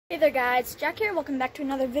Hey there guys, Jack here, welcome back to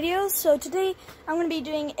another video. So today I'm going to be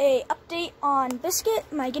doing a update on Biscuit,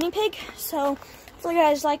 my guinea pig. So hopefully you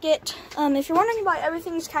guys like it. If you're wondering why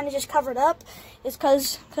everything's kind of just covered up, it's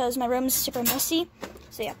because my room is super messy.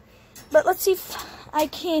 So yeah, but let's see if I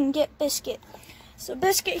can get Biscuit. So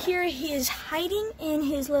Biscuit here, he is hiding in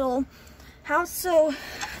his little house. So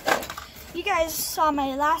you guys saw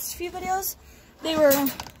my last few videos.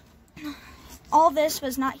 All this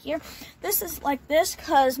was not here. This is like this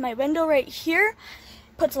because my window right here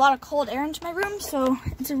puts a lot of cold air into my room, so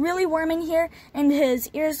it's really warm in here, and his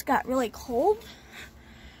ears got really cold.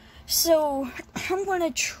 So I'm going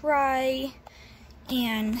to try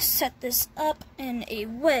and set this up in a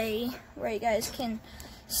way where you guys can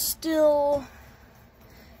still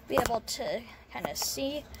be able to kind of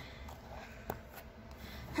see.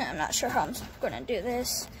 I'm not sure how I'm going to do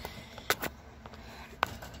this.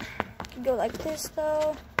 Go like this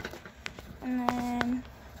though, and then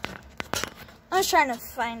I was trying to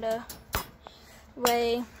find a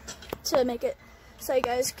way to make it so you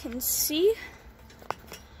guys can see.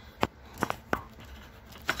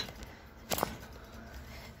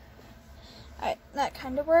 Alright, that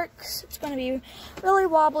kind of works. It's going to be really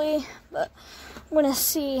wobbly, but I'm going to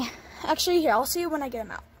see. Actually, here, I'll see you when I get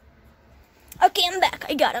him out. Okay, I'm back.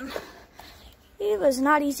 I got him. It was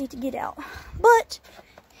not easy to get out, but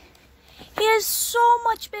he is so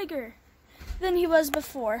much bigger than he was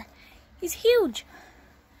before. He's huge.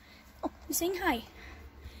 Oh, he's saying hi.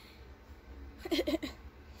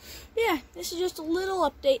 Yeah, this is just a little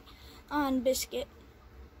update on Biscuit.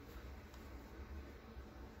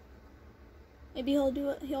 Maybe he'll do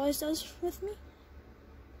what he always does with me.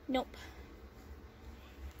 Nope.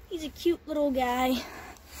 He's a cute little guy.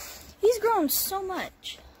 He's grown so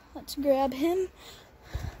much. Let's grab him.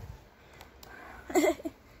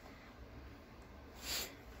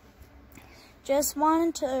 Just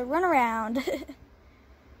wanted to run around.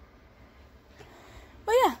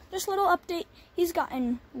 But yeah, just a little update. He's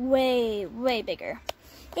gotten way, way bigger.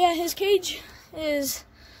 But yeah, his cage is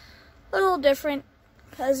a little different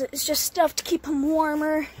because it's just stuff to keep him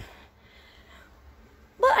warmer.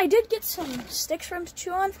 But I did get some sticks for him to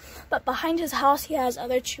chew on. But behind his house, he has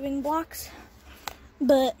other chewing blocks.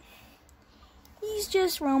 But he's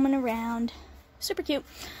just roaming around. Super cute.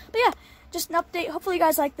 But yeah, just an update. Hopefully you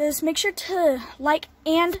guys like this. Make sure to like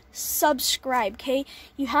and subscribe, okay?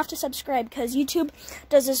 You have to subscribe because YouTube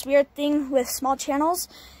does this weird thing with small channels.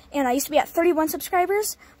 And I used to be at 31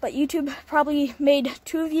 subscribers, but YouTube probably made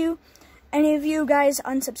 2 of you. Any of you guys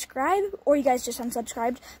unsubscribe, or you guys just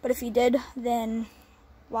unsubscribed. But if you did, then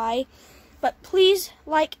why? But please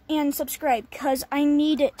like and subscribe because I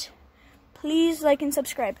need it. Please like and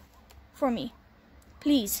subscribe for me.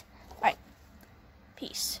 Please. Alright.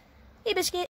 Peace. Hey, Biscuit.